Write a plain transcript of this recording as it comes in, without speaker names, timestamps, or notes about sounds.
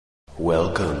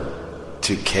Welcome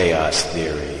to Chaos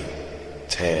Theory,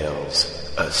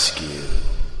 Tales Askew.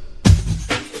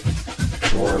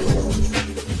 Horror,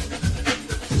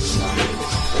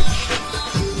 science fiction,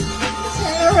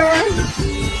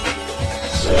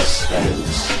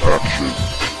 suspense, action,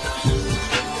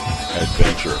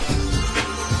 adventure.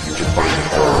 You can find the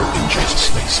horror in just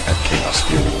space at Chaos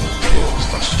Theory,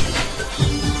 Tales Askew.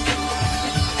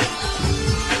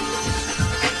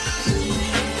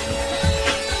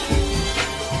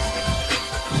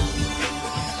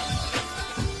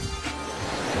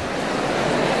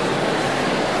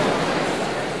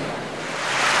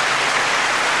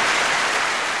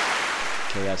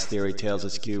 Chaos Theory Tales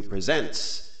Askew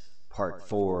presents Part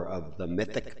 4 of the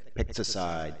Mythic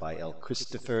Pixicide by El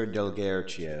Christopher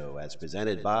Delguercio, as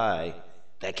presented by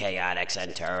the Chaotic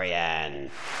Centurion.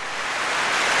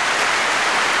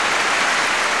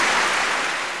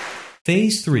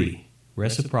 Phase 3,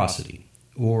 Reciprocity,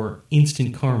 or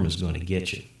Instant Karma's Gonna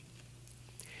Get You.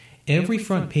 Every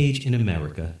front page in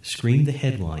America screamed the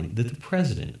headline that the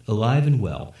president, alive and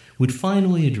well, would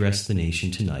finally address the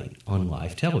nation tonight on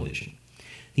live television.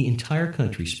 The entire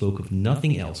country spoke of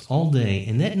nothing else all day,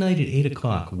 and that night at 8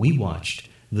 o'clock, we watched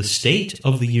the State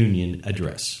of the Union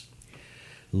address.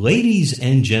 Ladies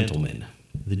and gentlemen,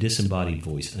 the disembodied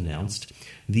voice announced,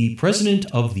 the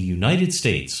President of the United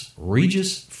States,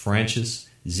 Regis Francis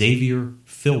Xavier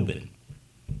Philbin.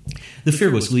 The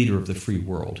fearless leader of the free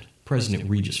world, President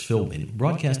Regis Philbin,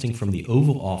 broadcasting from the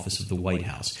Oval Office of the White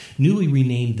House, newly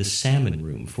renamed the Salmon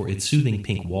Room for its soothing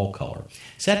pink wall color,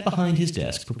 sat behind his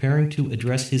desk preparing to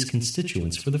address his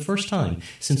constituents for the first time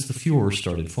since the Fuhrer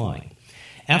started flying.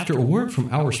 After a word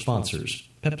from our sponsors,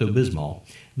 Pepto-Bismol,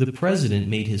 the president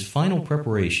made his final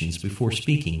preparations before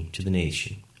speaking to the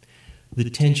nation. The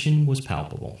tension was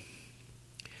palpable.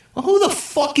 Well, who the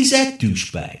fuck is that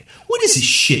douchebag? What is this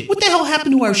shit? What the hell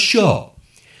happened to our show?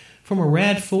 From a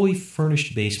rad, fully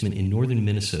furnished basement in northern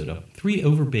Minnesota, 3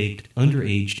 overbaked,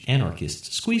 underaged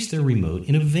anarchists squeezed their remote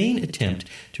in a vain attempt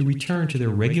to return to their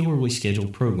regularly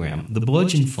scheduled program, the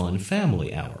Bludgeon Fun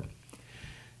Family Hour.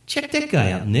 Check that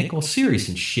guy out, Nick, all serious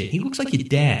and shit. He looks like your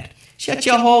dad. Shut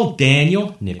your hole,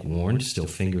 Daniel, Nick warned, still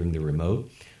fingering the remote.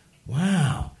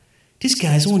 Wow, this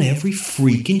guy's on every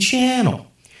freaking channel.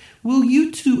 Will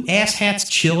you two asshats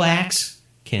chillax?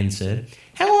 Ken said.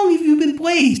 How long have you been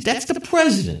blazed? That's the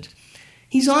president.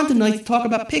 He's on tonight to talk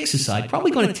about Pixicide.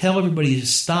 Probably going to tell everybody to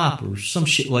stop or some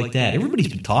shit like that. Everybody's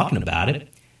been talking about it.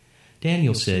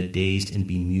 Daniel said, dazed and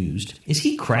bemused. Is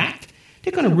he cracked?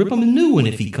 They're going to rip him a new one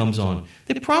if he comes on.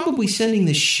 They're probably sending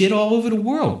this shit all over the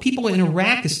world. People in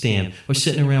Iraqistan are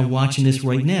sitting around watching this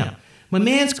right now. My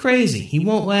man's crazy. He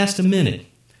won't last a minute.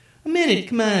 A minute?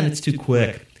 Come on, it's too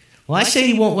quick. Well, I say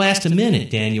he won't last a minute,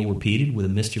 Daniel repeated with a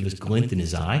mischievous glint in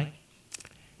his eye.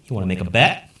 You want to make a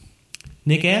bet?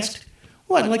 Nick asked.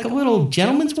 What, like a little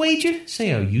gentleman's wager?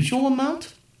 Say our usual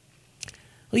amount?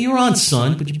 Well, you're on,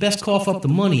 son, but you best cough up the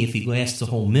money if he lasts a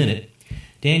whole minute.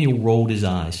 Daniel rolled his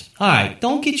eyes. All right,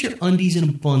 don't get your undies in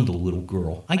a bundle, little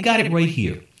girl. I got it right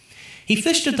here. He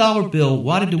fished a dollar bill,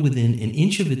 wadded to within an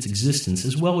inch of its existence,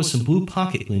 as well as some blue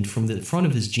pocket lint from the front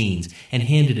of his jeans, and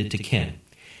handed it to Ken.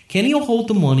 Kenny'll hold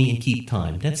the money and keep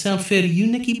time. That sound fair to you,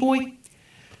 Nicky boy?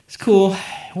 It's cool.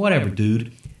 Whatever,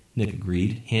 dude. Nick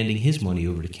agreed, handing his money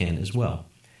over to Ken as well.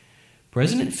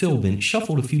 President Philbin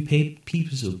shuffled a few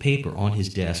pieces of paper on his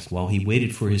desk while he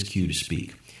waited for his cue to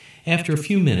speak. After a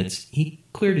few minutes, he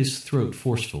cleared his throat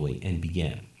forcefully and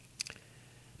began.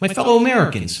 My fellow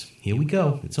Americans, here we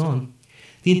go, it's on.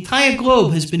 The entire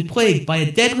globe has been plagued by a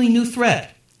deadly new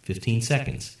threat. 15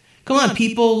 seconds. Come on,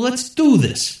 people, let's do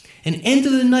this. An end to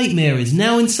the nightmare is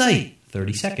now in sight.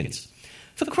 30 seconds.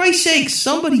 For Christ's sake,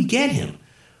 somebody get him.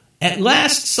 At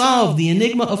last solved the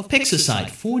enigma of Pixicide.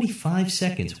 45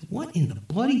 seconds. What in the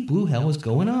bloody blue hell is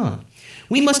going on?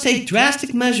 We must take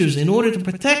drastic measures in order to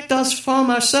protect us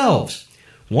from ourselves.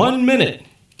 1 minute.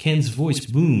 Ken's voice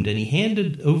boomed and he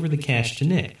handed over the cash to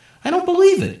Nick. I don't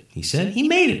believe it, he said. He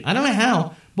made it. I don't know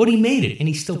how, but he made it and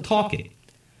he's still talking.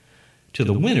 To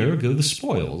the winner go the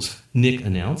spoils, Nick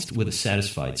announced with a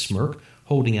satisfied smirk,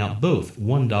 holding out both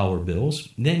 $1 bills.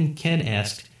 Then Ken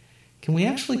asked, can we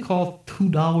actually call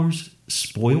 $2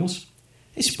 spoils?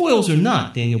 Hey, spoils or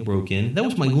not, Daniel broke in. That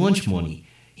was my lunch money,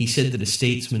 he said to the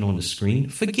statesman on the screen.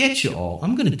 Forget you all.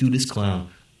 I'm going to do this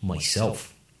clown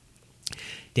myself.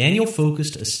 Daniel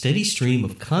focused a steady stream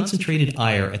of concentrated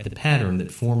ire at the pattern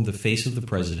that formed the face of the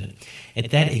president.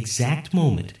 At that exact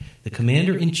moment, the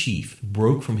commander-in-chief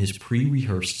broke from his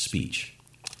pre-rehearsed speech.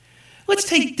 Let's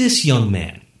take this young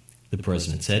man, the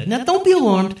president said. Now, don't be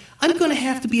alarmed. I'm going to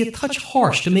have to be a touch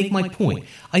harsh to make my point.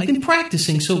 I've been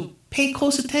practicing, so Pay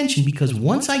close attention because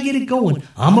once I get it going,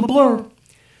 I'm a blur.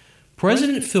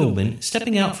 President Philbin,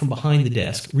 stepping out from behind the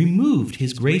desk, removed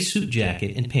his gray suit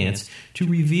jacket and pants to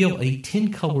reveal a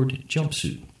tin-colored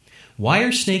jumpsuit.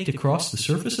 Wires snaked across the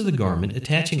surface of the garment,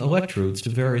 attaching electrodes to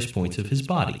various points of his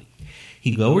body.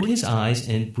 He lowered his eyes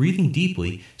and, breathing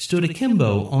deeply, stood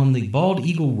akimbo on the bald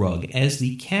eagle rug as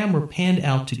the camera panned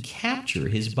out to capture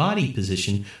his body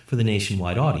position for the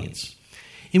nationwide audience.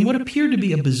 In what appeared to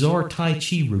be a bizarre Tai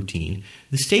Chi routine,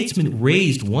 the statesman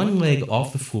raised one leg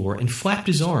off the floor and flapped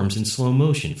his arms in slow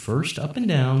motion, first up and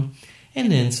down,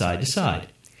 and then side to side.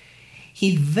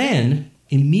 He then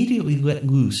immediately let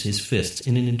loose his fists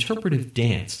in an interpretive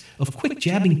dance of quick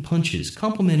jabbing punches,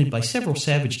 complemented by several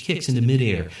savage kicks into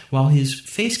midair, while his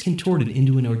face contorted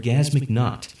into an orgasmic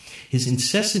knot. His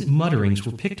incessant mutterings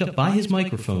were picked up by his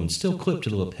microphone, still clipped to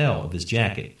the lapel of his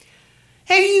jacket.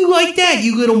 How do you like that,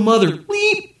 you little mother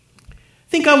bleep?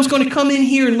 Think I was going to come in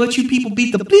here and let you people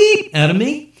beat the bleep out of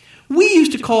me? We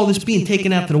used to call this being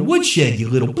taken out to the woodshed, you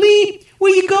little bleep.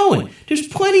 Where you going? There's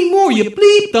plenty more, you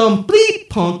bleep, dumb bleep,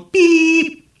 punk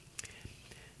beep.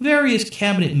 Various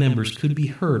cabinet members could be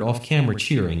heard off-camera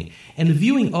cheering, and the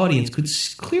viewing audience could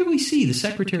clearly see the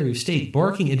Secretary of State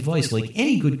barking advice like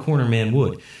any good cornerman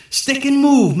would. Stick and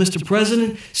move, Mr.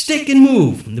 President, stick and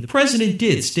move. And the President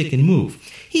did stick and move.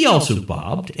 He also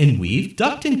bobbed and weaved,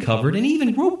 ducked and covered, and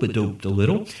even rope-a-doped a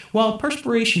little, while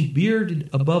perspiration bearded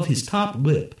above his top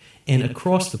lip and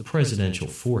across the presidential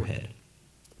forehead.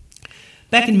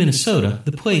 Back in Minnesota,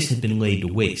 the place had been laid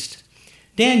to waste.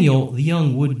 Daniel, the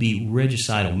young would-be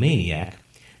regicidal maniac,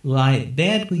 lay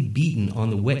badly beaten on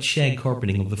the wet shag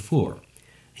carpeting of the floor,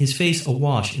 his face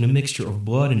awash in a mixture of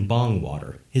blood and bong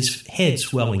water, his head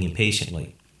swelling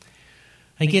impatiently.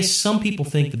 I guess some people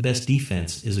think the best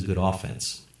defense is a good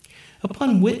offense.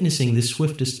 Upon witnessing this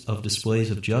swiftest of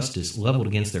displays of justice leveled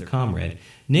against their comrade,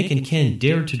 Nick and Ken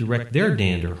dared to direct their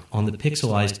dander on the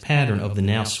pixelized pattern of the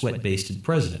now sweat-basted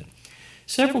president.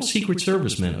 Several Secret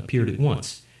Service men appeared at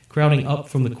once. Crowding up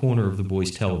from the corner of the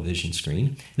boys' television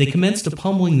screen, they commenced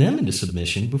pummeling them into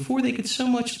submission before they could so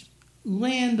much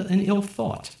land an ill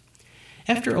thought.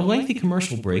 After a lengthy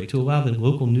commercial break to allow the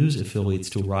local news affiliates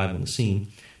to arrive on the scene,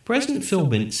 President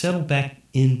Philbin settled back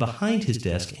in behind his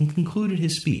desk and concluded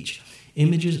his speech,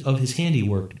 images of his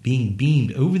handiwork being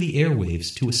beamed over the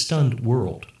airwaves to a stunned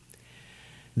world.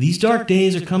 These dark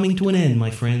days are coming to an end,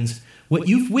 my friends. What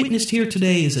you've witnessed here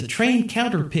today is a trained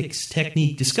counterpix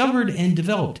technique discovered and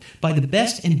developed by the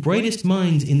best and brightest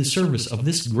minds in the service of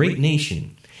this great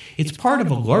nation. It's part of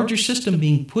a larger system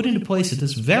being put into place at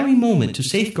this very moment to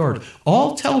safeguard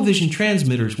all television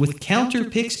transmitters with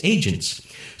counterpix agents.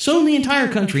 Soon the entire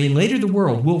country and later the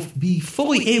world will be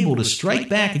fully able to strike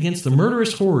back against the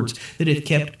murderous hordes that have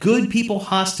kept good people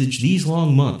hostage these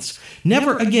long months.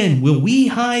 Never again will we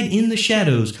hide in the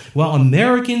shadows while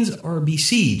Americans are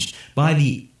besieged by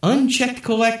the unchecked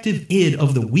collective id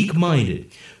of the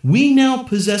weak-minded. We now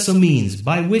possess a means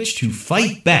by which to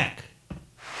fight back.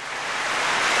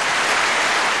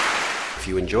 If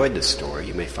you enjoyed this story,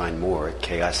 you may find more at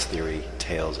Chaos Theory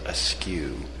Tales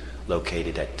Askew,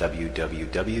 located at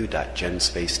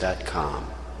www.genspace.com,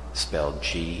 spelled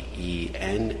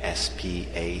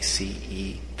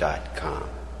GENSPACE.com.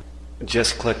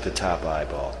 Just click the top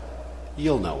eyeball.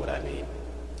 You'll know what I mean.